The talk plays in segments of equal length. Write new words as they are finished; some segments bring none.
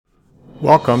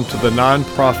Welcome to the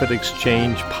Nonprofit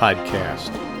Exchange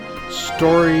Podcast.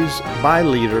 Stories by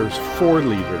leaders for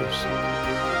leaders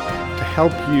to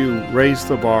help you raise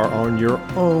the bar on your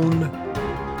own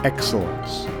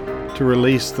excellence, to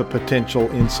release the potential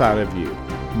inside of you.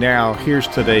 Now, here's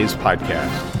today's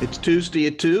podcast. It's Tuesday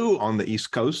at 2 on the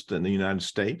East Coast in the United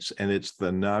States, and it's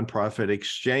the Nonprofit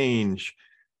Exchange.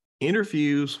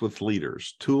 Interviews with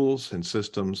leaders, tools and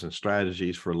systems and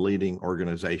strategies for leading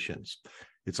organizations.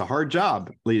 It's a hard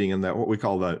job leading in that what we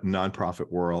call the nonprofit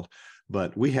world,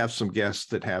 but we have some guests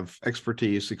that have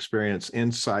expertise, experience,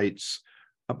 insights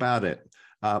about it.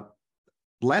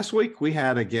 Last week, we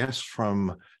had a guest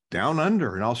from down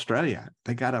under in Australia.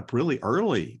 They got up really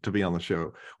early to be on the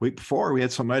show. Week before, we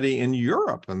had somebody in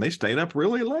Europe, and they stayed up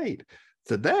really late.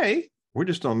 Today, we're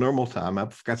just on normal time.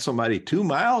 I've got somebody 2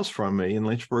 miles from me in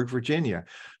Lynchburg, Virginia.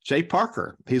 Jay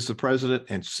Parker, he's the president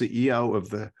and CEO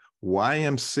of the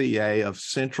YMCA of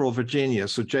Central Virginia.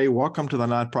 So Jay, welcome to the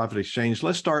Nonprofit Exchange.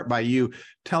 Let's start by you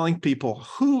telling people,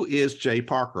 who is Jay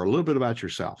Parker? A little bit about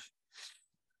yourself.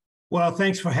 Well,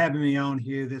 thanks for having me on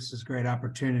here. This is a great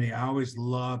opportunity. I always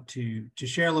love to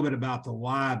share a little bit about the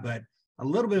why, but a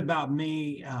little bit about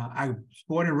me. I was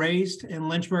born and raised in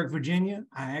Lynchburg, Virginia.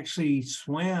 I actually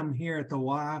swam here at the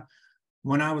Y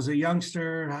when I was a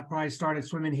youngster. I probably started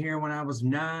swimming here when I was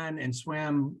 9 and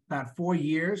swam about 4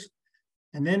 years.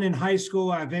 And then in high school,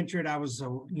 I was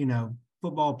a,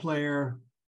 football player,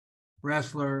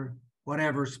 wrestler,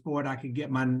 whatever sport I could get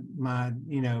where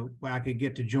I could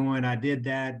get to join. I did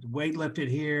that, weightlifted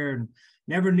here, and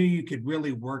never knew you could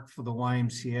really work for the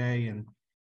YMCA. And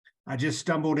I just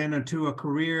stumbled into a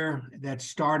career that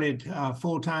started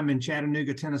full-time in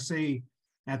Chattanooga, Tennessee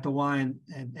at the Y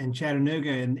in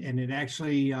Chattanooga. And it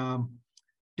actually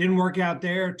didn't work out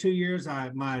there. 2 years,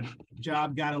 my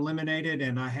job got eliminated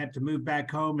and I had to move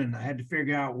back home and I had to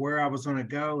figure out where I was going to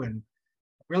go. And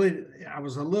really, I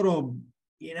was a little,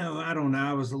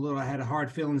 I had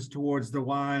hard feelings towards the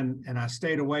Y and I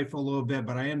stayed away for a little bit,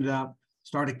 but I ended up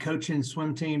started coaching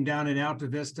swim team down in Alta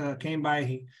Vista, came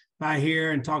by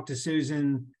here and talked to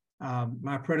Susan,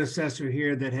 my predecessor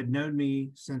here that had known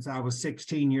me since I was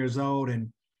 16 years old.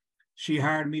 And she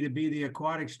hired me to be the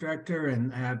aquatics director,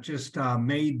 and I've just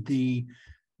made the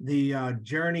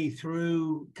journey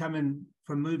through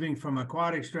moving from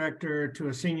aquatics director to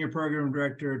a senior program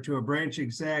director to a branch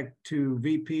exec to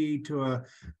VP to a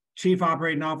chief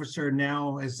operating officer,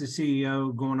 now as the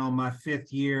CEO, going on my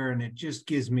 5th year, and it just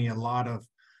gives me a lot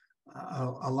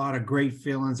of great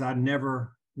feelings. I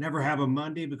never have a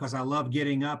Monday because I love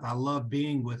getting up. I love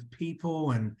being with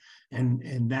people and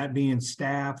that being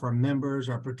staff or members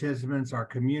or participants, our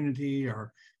community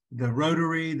or the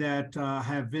Rotary that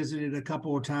have visited a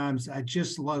couple of times. I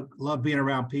just love being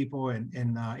around people and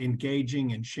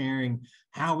engaging and sharing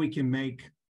how we can make,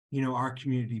 our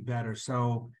community better.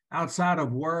 So outside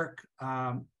of work,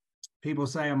 people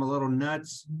say I'm a little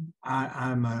nuts.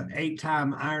 I'm an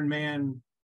 8-time Ironman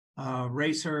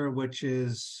racer, which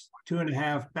is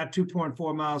about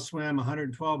 2.4 mile swim,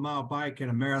 112-mile bike, and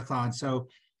a marathon. So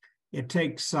it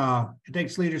takes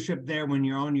leadership there when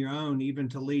you're on your own, even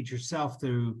to lead yourself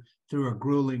through a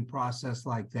grueling process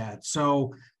like that.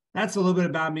 So that's a little bit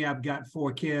about me. I've got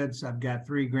 4 kids. I've got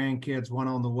 3 grandkids, 1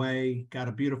 on the way, got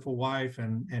a beautiful wife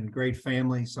and great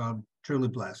family. So I'm truly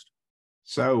blessed.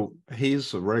 So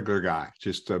he's a regular guy,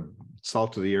 just a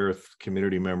salt of the earth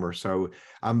community member. So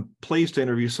I'm pleased to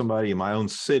interview somebody in my own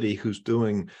city who's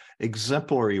doing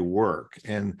exemplary work.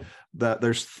 And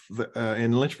there's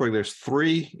in Lynchburg, you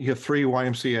have 3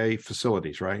 YMCA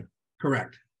facilities, right?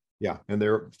 Correct. Yeah, and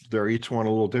they're each one a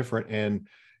little different. And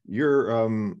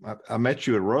I met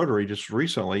you at Rotary just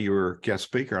recently. You were a guest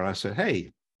speaker, and I said,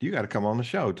 "Hey, you got to come on the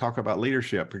show, talk about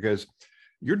leadership, because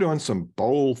you're doing some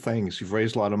bold things. You've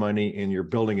raised a lot of money and you're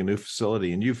building a new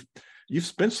facility, and you've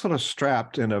been sort of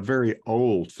strapped in a very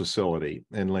old facility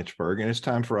in Lynchburg, and it's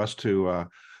time for us to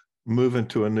move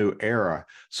into a new era."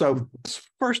 So let's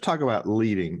first talk about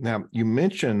leading. Now, you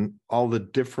mentioned all the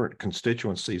different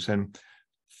constituencies, and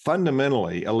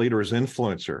fundamentally a leader is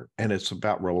influencer, and it's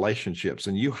about relationships,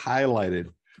 and you highlighted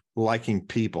liking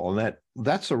people, and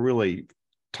that's a really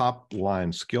top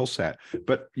line skill set.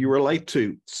 But you relate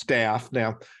to staff.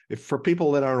 Now, if for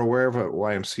people that aren't aware of a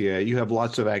YMCA, you have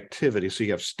lots of activities. So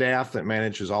you have staff that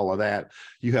manages all of that.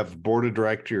 You have board of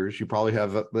directors. You probably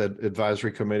have the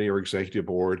advisory committee or executive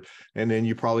board, and then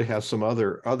you probably have some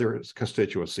other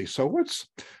constituencies. So what's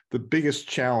the biggest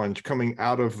challenge coming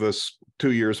out of this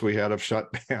 2 years we had of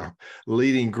shutdown,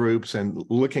 leading groups and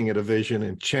looking at a vision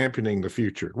and championing the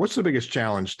future? What's the biggest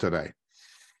challenge today?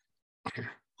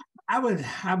 I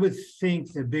would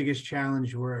think the biggest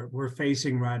challenge we're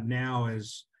facing right now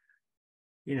is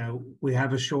we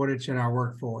have a shortage in our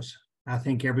workforce. I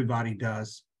think everybody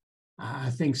does. I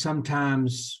think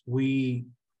sometimes we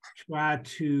try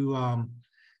to,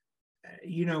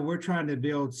 we're trying to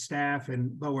build staff,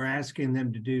 but we're asking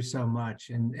them to do so much,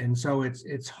 and so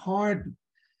it's hard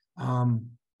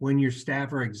when your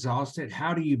staff are exhausted.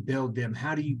 How do you build them?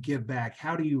 How do you give back?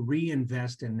 How do you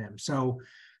reinvest in them? So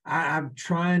I'm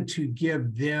trying to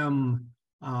give them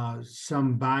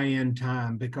some buy-in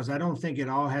time, because I don't think it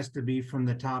all has to be from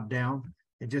the top down.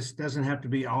 It just doesn't have to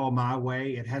be all my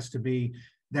way.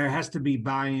 There has to be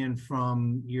buy-in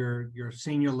from your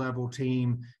senior level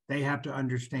team. They have to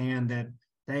understand that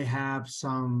they have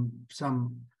some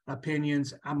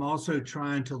opinions. I'm also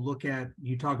trying to look at,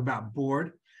 you talk about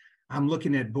board. I'm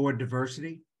looking at board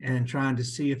diversity and trying to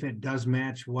see if it does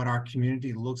match what our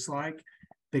community looks like,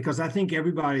 because I think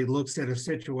everybody looks at a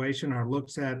situation or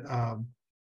looks at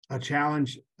a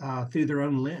challenge through their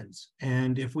own lens.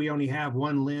 And if we only have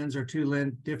one lens or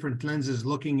two different lenses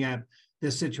looking at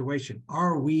this situation,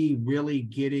 are we really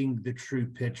getting the true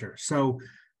picture? So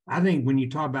I think when you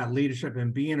talk about leadership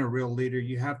and being a real leader,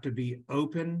 you have to be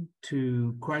open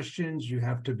to questions. You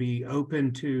have to be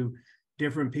open to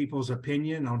different people's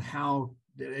opinion on how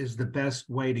is the best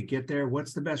way to get there.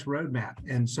 What's the best roadmap?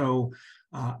 And so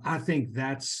I think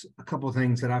that's a couple of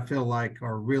things that I feel like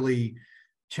are really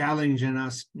challenging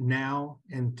us now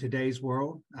in today's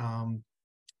world.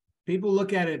 People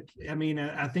look at it. I mean,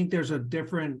 I think there's a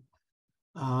different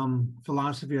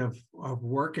philosophy of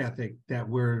work ethic that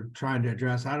we're trying to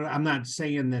address. I'm not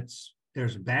saying that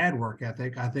there's bad work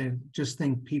ethic. I just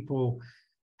think people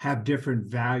have different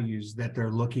values that they're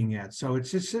looking at. So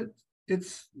it's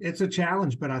a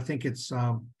challenge, but I think it's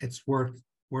worth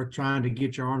trying to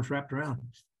get your arms wrapped around.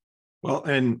 Well,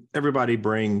 and everybody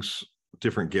brings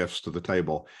different gifts to the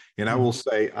table. And I will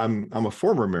say, I'm a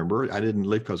former member. I didn't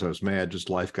leave because I was mad.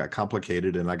 Just life got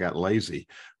complicated and I got lazy.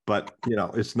 But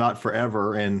it's not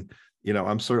forever. And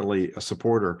I'm certainly a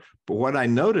supporter. But what I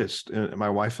noticed, and my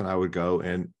wife and I would go,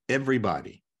 and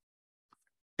everybody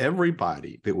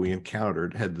that we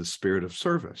encountered had the spirit of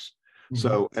service.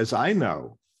 So as I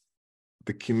know,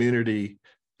 the community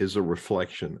is a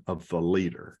reflection of the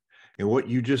leader. And what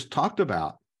you just talked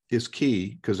about is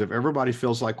key, because if everybody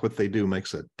feels like what they do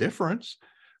makes a difference,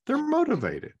 they're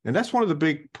motivated. And that's one of the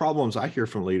big problems I hear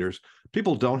from leaders.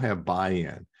 People don't have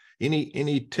buy-in.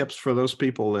 Any tips for those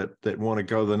people that want to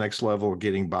go to the next level of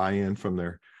getting buy-in from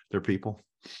their people?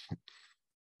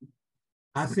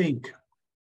 I think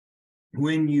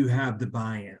when you have the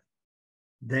buy-in,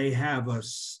 they have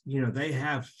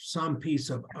some piece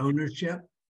of ownership.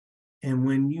 And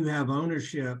when you have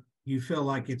ownership, you feel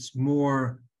like it's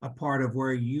more a part of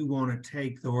where you want to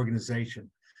take the organization.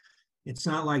 It's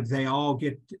not like they all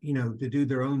get, to do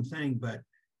their own thing, but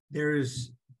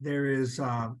there's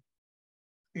a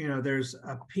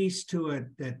piece to it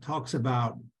that talks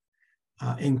about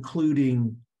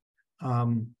including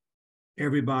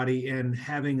everybody and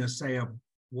having a say of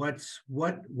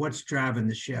what's driving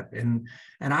the ship. And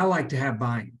I like to have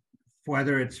buy-in,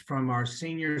 whether it's from our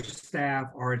senior staff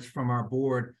or it's from our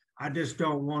board. I just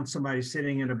don't want somebody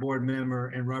sitting in a board member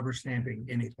and rubber stamping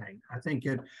anything. I think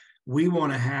we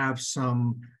want to have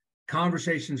some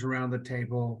conversations around the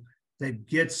table that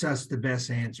gets us the best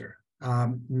answer.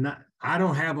 I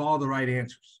don't have all the right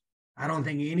answers. I don't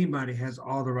think anybody has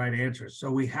all the right answers. So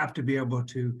we have to be able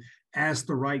to ask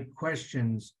the right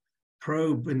questions,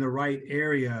 probe in the right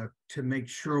area to make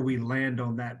sure we land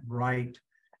on that right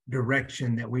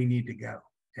direction that we need to go.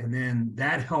 And then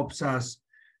that helps us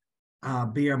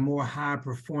be a more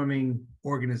high-performing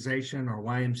organization, or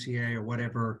YMCA, or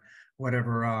whatever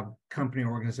company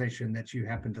or organization that you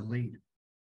happen to lead.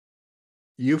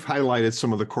 You've highlighted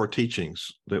some of the core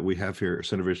teachings that we have here at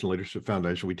Center Vision Leadership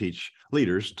Foundation. We teach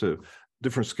leaders to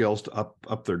different skills to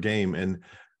up their game, and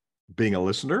being a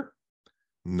listener,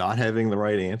 not having the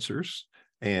right answers,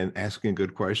 and asking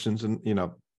good questions. And,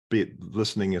 be it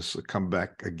listening is come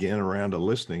back again around to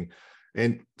listening.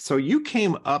 And so you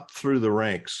came up through the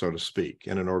ranks, so to speak,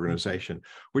 in an organization,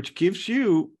 which gives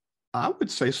you, I would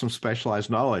say, some specialized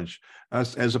knowledge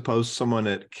as opposed to someone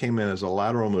that came in as a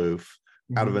lateral move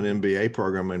out of an MBA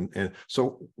program. And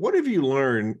so what have you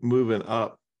learned moving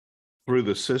up through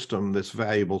the system that's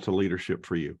valuable to leadership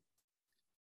for you?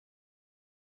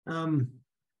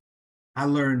 I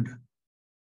learned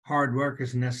hard work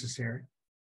is necessary.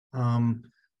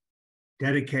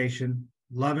 Dedication,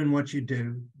 loving what you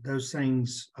do. Those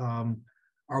things are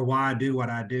why I do what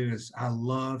I do. Is I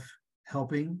love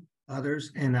helping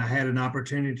others, and I had an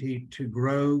opportunity to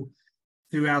grow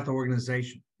throughout the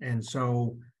organization. And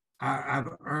so I've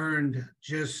earned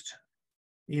just,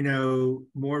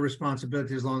 more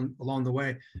responsibilities along the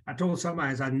way. I told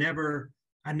somebody I never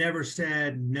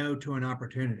said no to an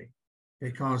opportunity,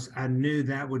 because I knew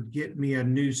that would get me a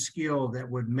new skill that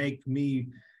would make me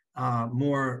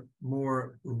more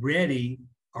ready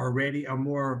or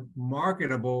more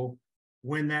marketable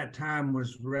when that time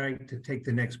was right to take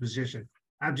the next position.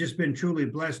 I've just been truly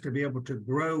blessed to be able to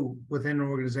grow within an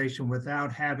organization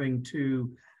without having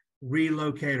to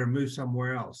relocate or move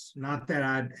somewhere else. Not that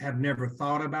I have never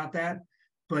thought about that,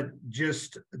 but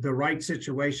just the right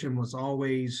situation was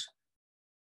always,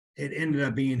 it ended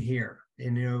up being here.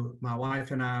 And, my wife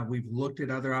and I, we've looked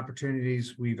at other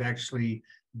opportunities. We've actually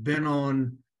been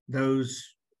on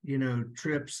those,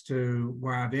 trips to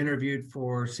where I've interviewed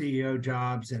for CEO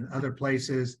jobs and other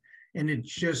places. And it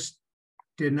just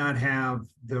did not have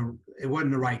it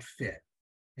wasn't the right fit.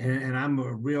 And I'm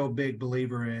a real big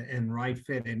believer in right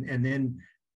fit. And then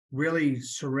really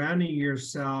surrounding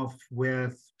yourself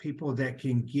with people that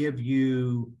can give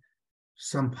you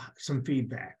some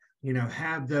feedback.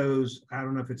 Have those, I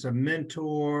don't know if it's a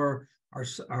mentor or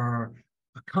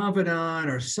a confidant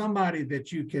or somebody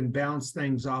that you can bounce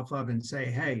things off of and say,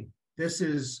 hey, this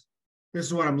is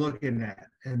what I'm looking at.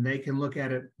 And they can look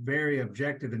at it very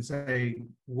objective and say,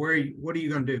 what are you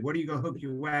going to do? What are you going to hook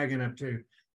your wagon up to?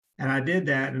 And I did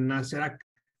that. And I said,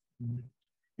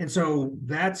 and so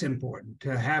that's important,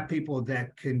 to have people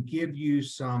that can give you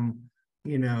some,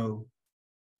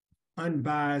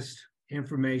 unbiased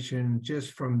information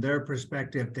just from their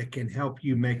perspective that can help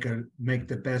you make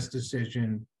the best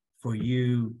decision for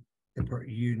you,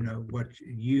 what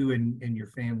you and your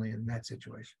family in that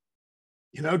situation.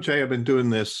 Jay, I've been doing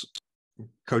this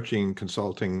coaching,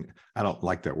 consulting. I don't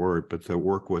like that word, but the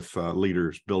work with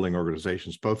leaders, building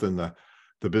organizations, both in the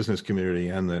business community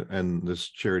and this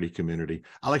charity community.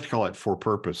 I like to call it for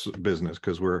purpose business,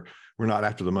 because we're not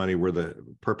after the money, we're the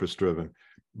purpose driven.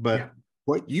 But yeah,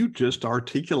 what you just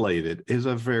articulated is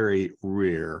a very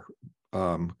rare,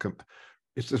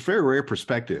 it's a very rare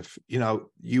perspective.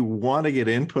 You want to get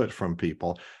input from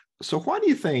people. So why do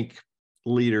you think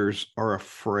leaders are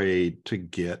afraid to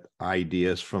get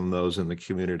ideas from those in the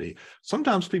community?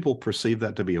 Sometimes people perceive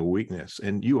that to be a weakness,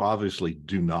 and you obviously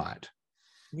do not.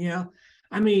 Yeah.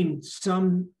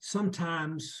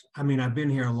 Sometimes, I've been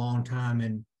here a long time,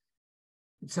 and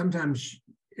sometimes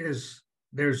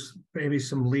there's maybe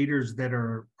some leaders that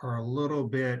are a little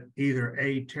bit either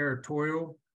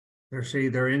territorial,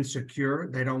 they're insecure.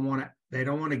 They don't want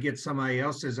to get somebody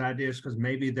else's ideas because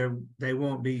maybe they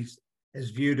won't be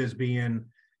as viewed as being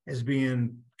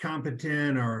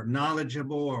competent or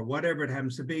knowledgeable or whatever it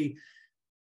happens to be.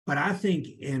 But I think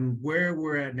in where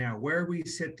we're at now, where we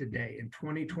sit today in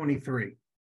 2023,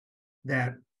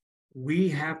 that we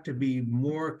have to be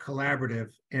more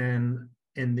collaborative in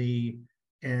the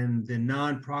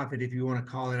nonprofit, if you want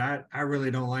to call it. I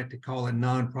really don't like to call it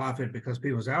nonprofit, because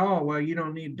people say, oh, well, you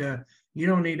don't need to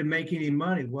make any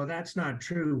money. Well, that's not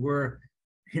true. We're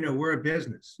a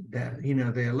business. That,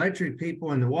 the electric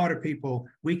people and the water people,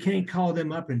 we can't call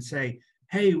them up and say,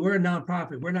 hey, we're a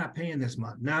nonprofit, we're not paying this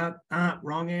month.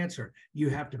 Wrong answer. You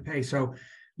have to pay. So,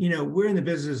 we're in the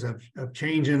business of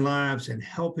changing lives and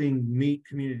helping meet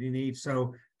community needs.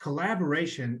 So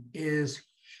collaboration is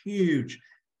huge.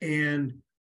 And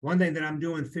one thing that I'm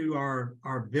doing through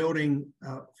our building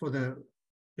for the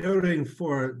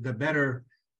better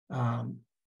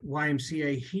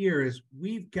YMCA here is,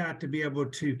 we've got to be able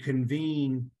to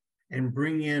convene and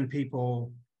bring in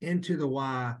people into the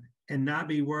Y and not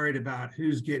be worried about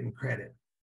who's getting credit.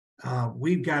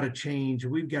 We've got to change.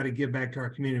 We've got to give back to our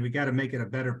community. We got to make it a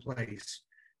better place.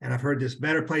 And I've heard this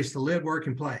better place to live, work,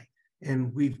 and play.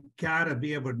 And we've got to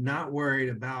be able to not worried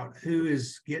about who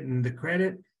is getting the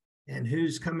credit and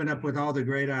who's coming up with all the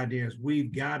great ideas.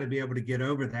 We've got to be able to get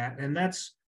over that. And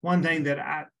that's one thing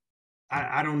that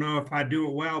I don't know if I do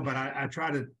it well, but I try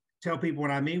to tell people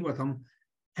when I meet with them,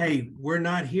 hey, we're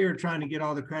not here trying to get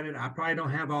all the credit. I probably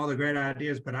don't have all the great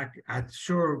ideas, but I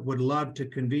sure would love to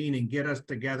convene and get us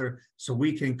together so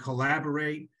we can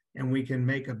collaborate and we can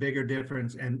make a bigger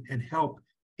difference and help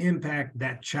impact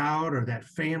that child or that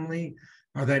family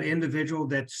or that individual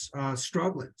that's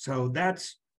struggling. So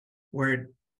that's where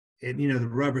the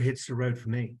rubber hits the road for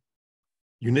me.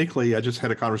 Uniquely, I just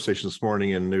had a conversation this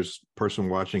morning, and there's a person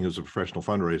watching who's a professional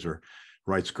fundraiser,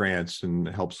 writes grants and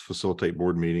helps facilitate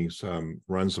board meetings,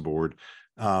 runs the board,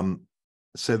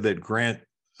 said that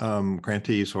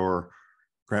grantees or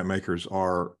grant makers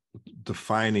are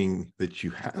defining that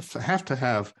you have to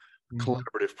have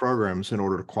collaborative programs in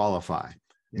order to qualify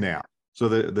now. So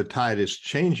the tide is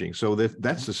changing. So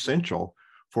that's essential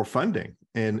for funding.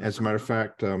 And as a matter of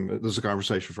fact, this is a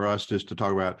conversation for us just to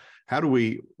talk about how do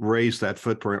we raise that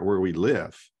footprint where we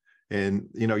live. And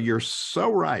you're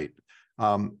so right.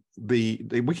 We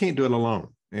can't do it alone,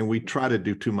 and we try to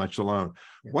do too much alone.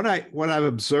 Yeah. What I've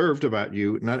observed about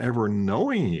you, not ever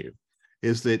knowing you,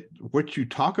 is that what you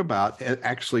talk about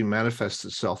actually manifests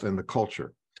itself in the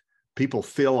culture. People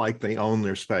feel like they own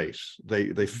their space.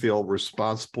 They feel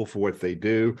responsible for what they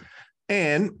do,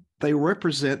 and they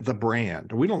represent the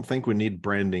brand. We don't think we need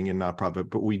branding in nonprofit,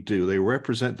 but we do. They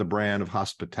represent the brand of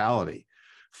hospitality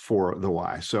for the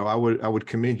Y. So I would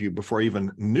commend you. Before I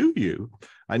even knew you,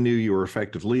 I knew you were an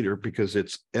effective leader because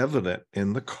it's evident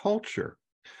in the culture.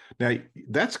 Now,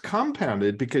 that's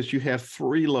compounded because you have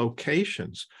 3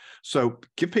 locations. So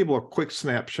give people a quick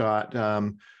snapshot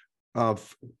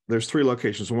of, there's 3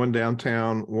 locations, one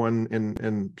downtown, one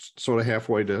in sort of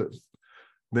halfway to,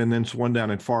 then there's one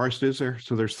down in Forest, is there?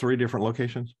 So there's 3 different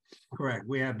locations? Correct.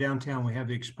 We have downtown, we have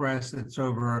the Express that's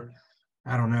over,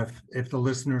 I don't know if the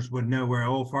listeners would know where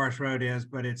Old Forest Road is,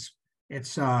 but it's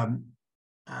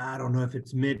I don't know if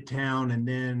it's Midtown, and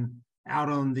then out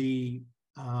on the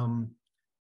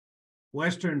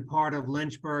western part of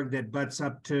Lynchburg that butts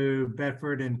up to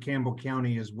Bedford and Campbell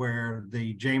County is where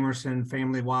the Jamerson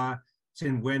Family Y. It's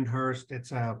in Windhurst.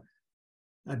 It's a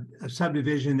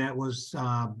subdivision that was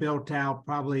built out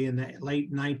probably in the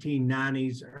late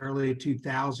 1990s, early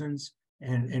 2000s,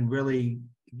 and really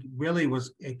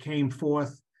it came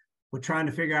forth. We're trying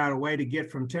to figure out a way to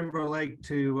get from Timberlake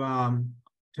to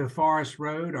Forest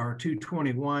Road, or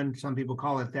 221. Some people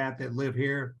call it that live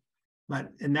here.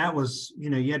 And that was,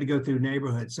 you had to go through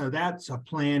neighborhoods. So that's a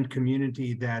planned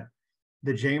community that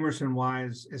the Jamerson Y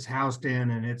is housed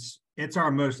in, and it's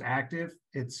our most active.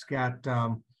 It's got,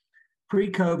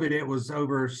 pre-COVID, it was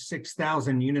over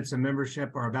 6,000 units of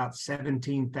membership, or about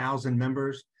 17,000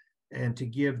 members. And to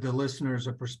give the listeners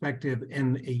a perspective,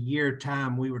 in a year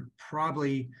time, we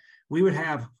would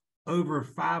have over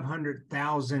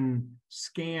 500,000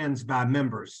 scans by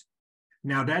members.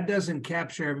 Now, that doesn't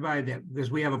capture everybody, because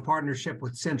we have a partnership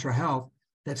with Central Health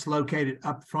that's located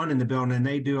up front in the building, and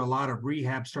they do a lot of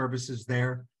rehab services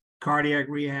there, cardiac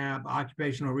rehab,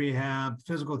 occupational rehab,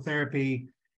 physical therapy.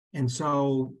 And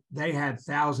so they had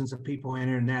thousands of people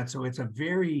entering that. So it's a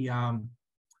very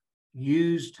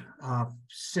used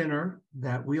center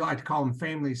that we like to call them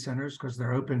family centers, because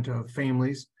they're open to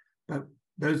families. But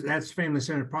that's family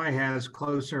center probably has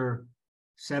closer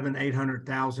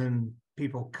 700,000-800,000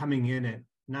 people coming in it,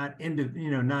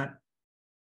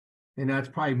 it's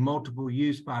probably multiple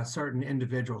use by certain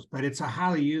individuals, but it's a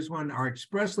highly used one. Our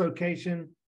Express location,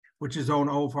 which is on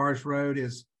Old Forest Road,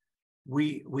 is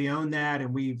we own that,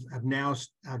 and have now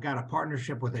got a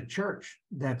partnership with a church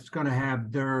that's going to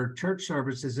have their church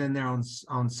services in there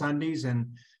on Sundays, and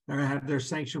they're going to have their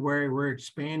sanctuary. We're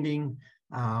expanding.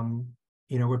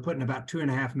 We're putting about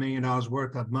 $2.5 million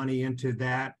worth of money into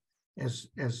that as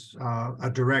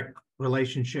a direct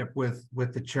relationship with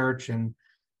the church, and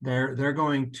they're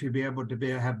going to be able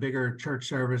to have bigger church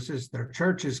services. Their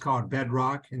church is called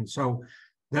Bedrock, and so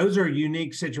those are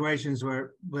unique situations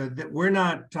where we're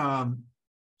not the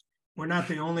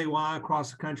only Y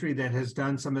across the country that has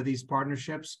done some of these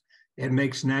partnerships. It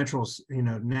makes natural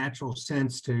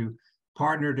sense to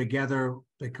partner together,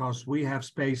 because we have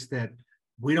space that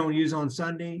we don't use on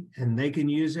Sunday and they can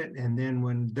use it. And then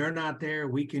when they're not there,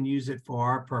 we can use it for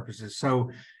our purposes.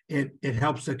 So it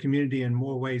helps the community in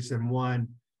more ways than one.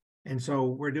 And so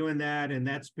we're doing that. And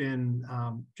that's been,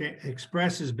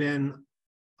 Express has been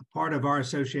a part of our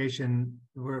association.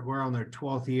 We're on their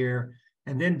 12th year.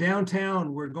 And then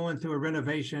downtown, we're going through a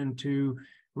renovation to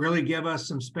really give us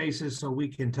some spaces so we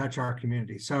can touch our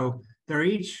community. So they're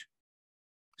each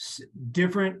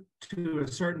different to a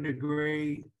certain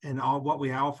degree in all what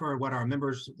we offer, what our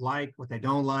members like, what they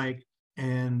don't like.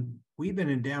 And we've been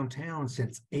in downtown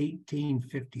since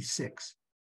 1856.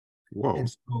 Whoa. And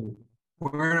so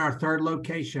we're in our 3rd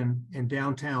location in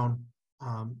downtown.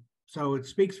 So it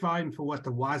speaks volume for what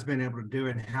the Y's been able to do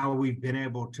and how we've been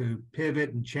able to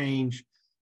pivot and change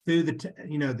through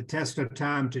the test of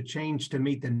time to change to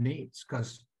meet the needs.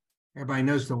 Because everybody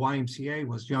knows the UMCA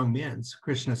was Young Men's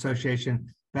Christian Association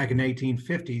back in the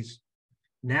 1850s.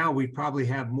 Now we probably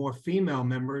have more female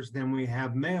members than we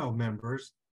have male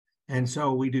members. And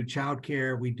so we do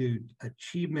childcare, we do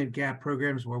achievement gap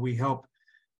programs where we help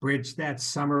bridge that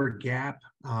summer gap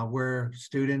where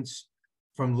students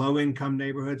from low-income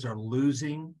neighborhoods are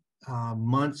losing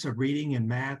months of reading and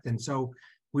math. And so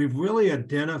we've really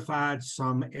identified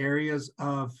some areas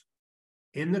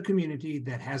in the community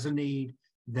that has a need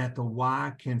that the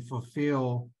Y can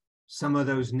fulfill some of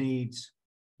those needs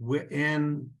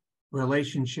within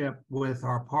relationship with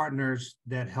our partners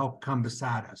that help come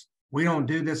beside us. We don't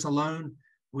do this alone.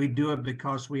 We do it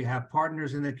because we have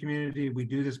partners in the community. We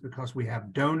do this because we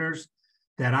have donors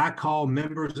that I call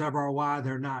members of our Y.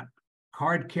 They're not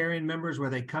card-carrying members where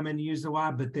they come in and use the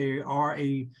Y, but they are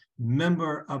a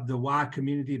member of the Y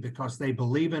community because they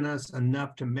believe in us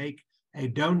enough to make a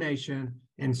donation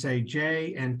and say,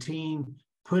 Jay and team,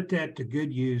 put that to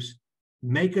good use,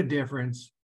 make a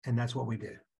difference, and that's what we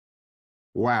do.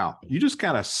 Wow. You just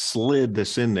kind of slid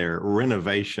this in there,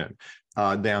 renovation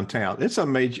downtown. It's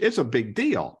a big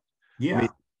deal. Yeah. I mean,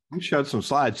 you showed some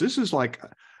slides. This is like a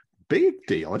big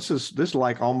deal. This is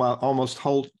like almost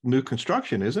whole new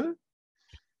construction, isn't it?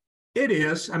 It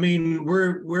is. I mean,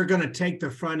 we're going to take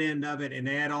the front end of it and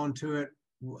add on to it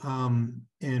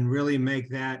and really make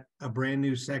that a brand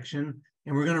new section.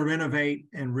 And we're going to renovate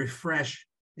and refresh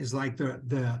is like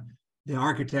the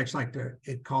architects like to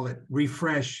call it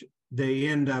refresh the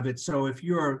end of it. So if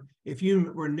you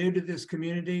were new to this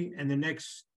community and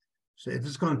so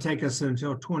it's going to take us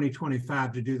until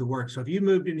 2025 to do the work. So if you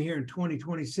moved in here in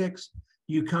 2026,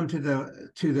 you come to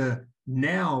the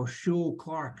now Shule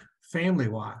Clark Family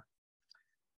Y.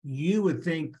 You would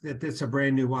think that this is a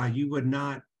brand new Y. You would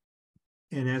not,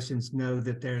 in essence, know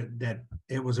that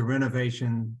it was a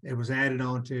renovation. It was added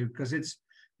on to because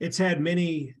it's had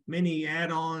many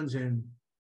add-ons and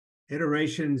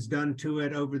iterations done to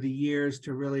it over the years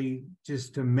to really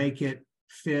just to make it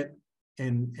fit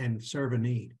and serve a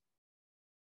need.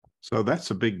 So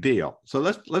that's a big deal. So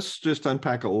let's just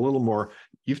unpack a little more.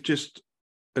 You've just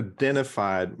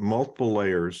identified multiple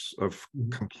layers of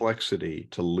complexity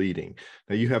to leading.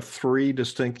 Now you have 3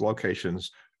 distinct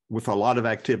locations with a lot of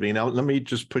activity. Now let me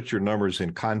just put your numbers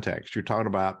in context. You're talking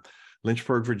about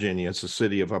Lynchburg, Virginia. It's a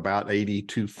city of about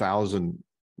 82,000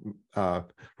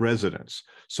 residents.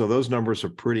 So those numbers are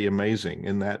pretty amazing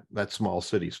in that small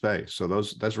city space. So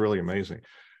that's really amazing.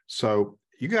 So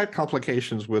you got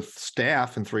complications with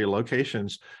staff in 3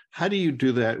 locations. How do you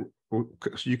do that?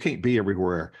 You can't be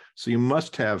everywhere. So you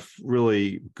must have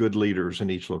really good leaders in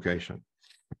each location.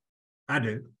 I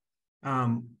do.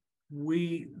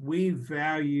 We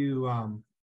value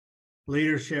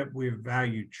leadership. We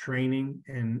value training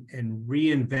and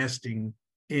reinvesting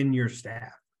in your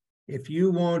staff. If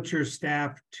you want your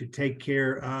staff to take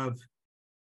care of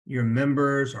your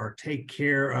members or take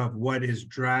care of what is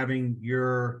driving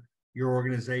your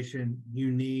organization,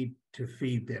 you need to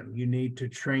feed them. You need to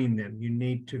train them. You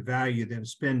need to value them,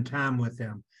 spend time with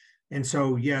them. And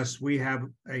so, yes, we have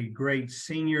a great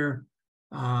senior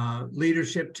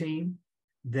leadership team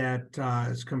that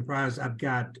is comprised. I've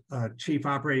got a chief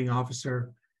operating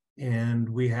officer, and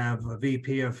we have a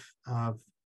VP of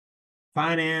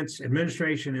finance,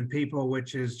 administration, and people,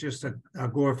 which is just a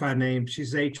glorified name.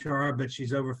 She's HR, but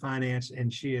she's over finance,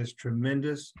 and she is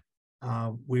tremendous.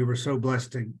 We were so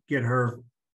blessed to get her.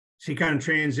 She kind of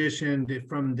transitioned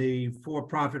from the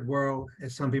for-profit world,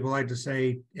 as some people like to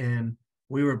say, and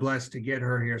we were blessed to get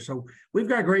her here. So we've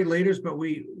got great leaders, but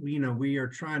we are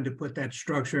trying to put that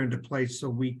structure into place so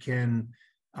we can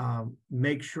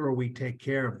make sure we take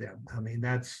care of them. I mean,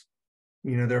 that's,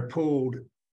 they're pulled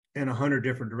in 100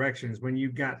 different directions. When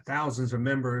you've got thousands of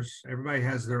members, everybody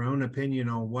has their own opinion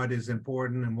on what is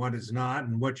important and what is not,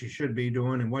 and what you should be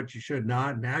doing and what you should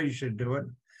not, and how you should do it.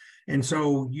 And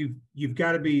so you've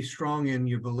got to be strong in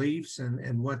your beliefs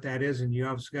and what that is, and you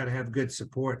obviously got to have good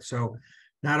support. So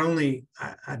not only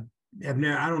I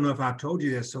don't know if I've told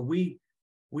you this. So we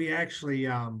actually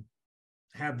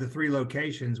have the 3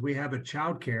 locations. We have a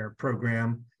child care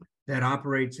program that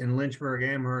operates in Lynchburg,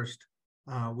 Amherst.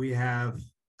 We have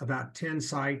about 10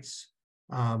 sites.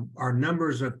 Our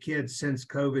numbers of kids since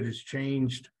COVID has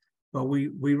changed, but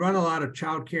we run a lot of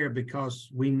childcare because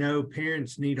we know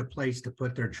parents need a place to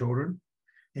put their children.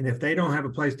 And if they don't have a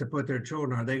place to put their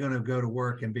children, are they going to go to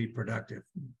work and be productive?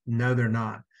 No, they're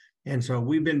not. And so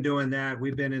we've been doing that.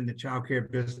 We've been in the childcare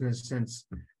business since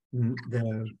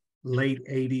the late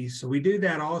 80s. So we do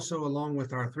that also along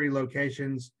with our 3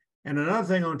 locations. And another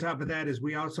thing on top of that is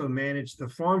we also manage the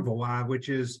Farmville Y, which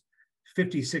is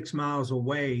 56 miles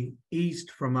away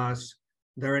east from us.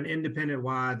 They're an independent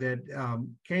Y that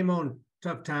came on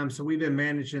tough times. So we've been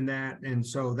managing that. And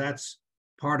so that's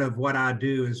part of what I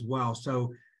do as well.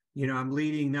 So, I'm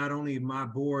leading not only my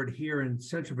board here in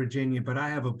Central Virginia, but I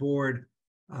have a board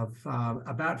of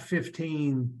about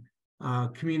 15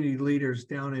 community leaders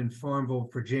down in Farmville,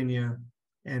 Virginia.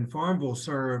 And Farmville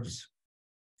serves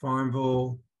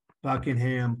Farmville,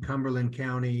 Buckingham, Cumberland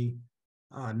County,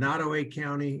 Nottoway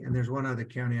County, and there's one other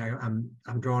county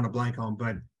I'm drawing a blank on,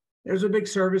 but there's a big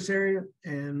service area,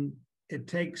 and it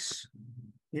takes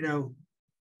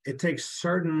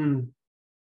certain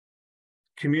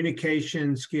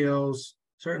communication skills,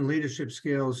 certain leadership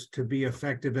skills to be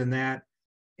effective in that.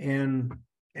 And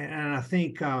I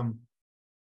think I'm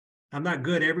not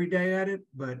good every day at it,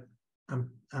 but I'm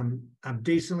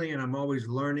decently, and I'm always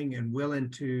learning and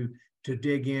willing to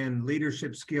dig in.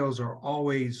 Leadership skills are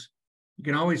always, you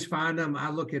can always find them. I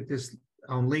look at this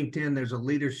on LinkedIn. There's a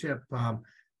leadership, I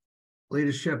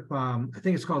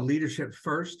think it's called Leadership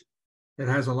First. That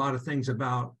has a lot of things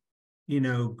about,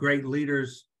 great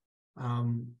leaders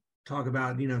talk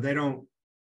about, they don't,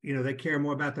 they care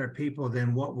more about their people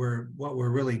than what we're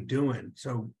really doing.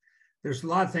 So there's a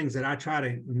lot of things that I try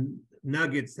to,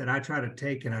 nuggets that I try to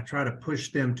take, and I try to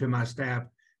push them to my staff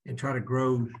and try to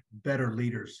grow better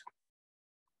leaders.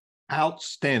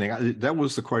 Outstanding. That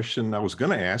was the question I was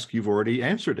going to ask. You've already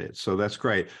answered it. So that's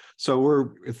great. So we're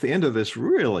at the end of this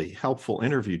really helpful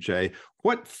interview, Jay.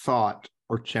 What thought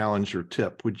or challenge or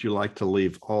tip would you like to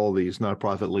leave all these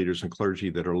nonprofit leaders and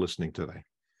clergy that are listening today?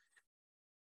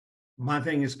 My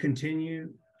thing is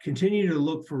continue to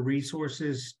look for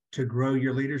resources to grow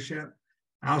your leadership.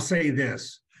 I'll say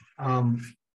this,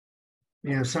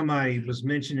 somebody was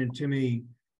mentioning to me,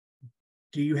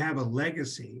 do you have a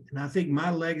legacy? And I think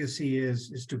my legacy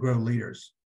is to grow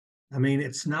leaders. I mean,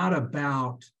 it's not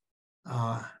about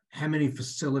how many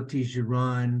facilities you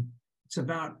run. It's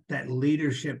about that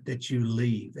leadership that you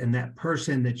leave and that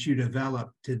person that you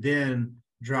develop to then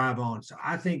drive on. So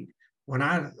I think when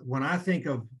I think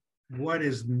of what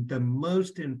is the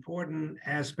most important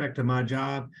aspect of my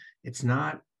job, it's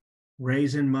not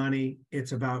raising money.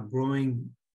 It's about growing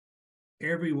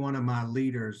every one of my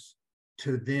leaders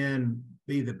to then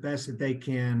be the best that they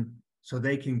can so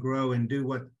they can grow and do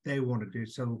what they want to do.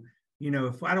 So,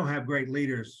 if I don't have great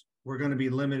leaders, we're going to be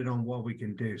limited on what we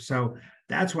can do. So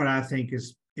that's what I think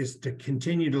is to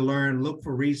continue to learn, look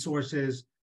for resources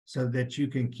so that you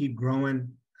can keep growing.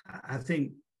 I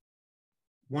think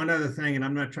one other thing, and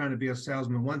I'm not trying to be a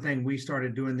salesman, one thing we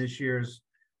started doing this year is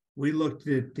we looked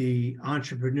at the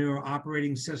entrepreneur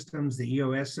operating systems, the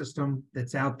EOS system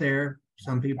that's out there.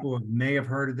 Some people may have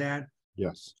heard of that.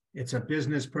 Yes. It's a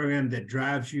business program that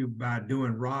drives you by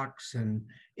doing rocks, and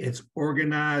it's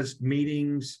organized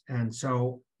meetings. And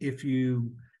so if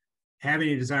you have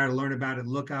any desire to learn about it,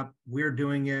 look up, we're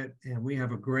doing it, and we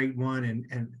have a great one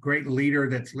and great leader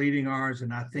that's leading ours.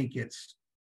 And I think it's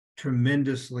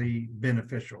tremendously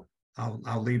beneficial.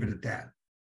 I'll leave it at that.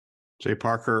 Jay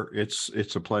Parker,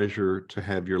 it's a pleasure to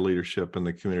have your leadership in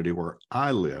the community where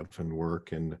I live and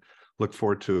work, and look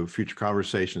forward to future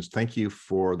conversations. Thank you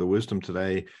for the wisdom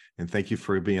today, and thank you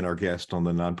for being our guest on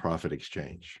the Nonprofit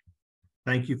Exchange.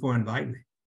 Thank you for inviting me.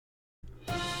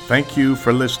 Thank you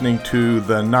for listening to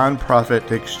the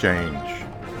Nonprofit Exchange.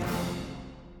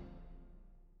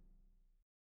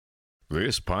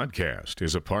 This podcast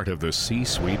is a part of the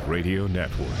C-Suite Radio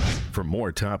Network. For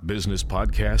more top business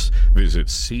podcasts, visit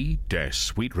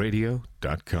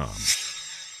c-suiteradio.com.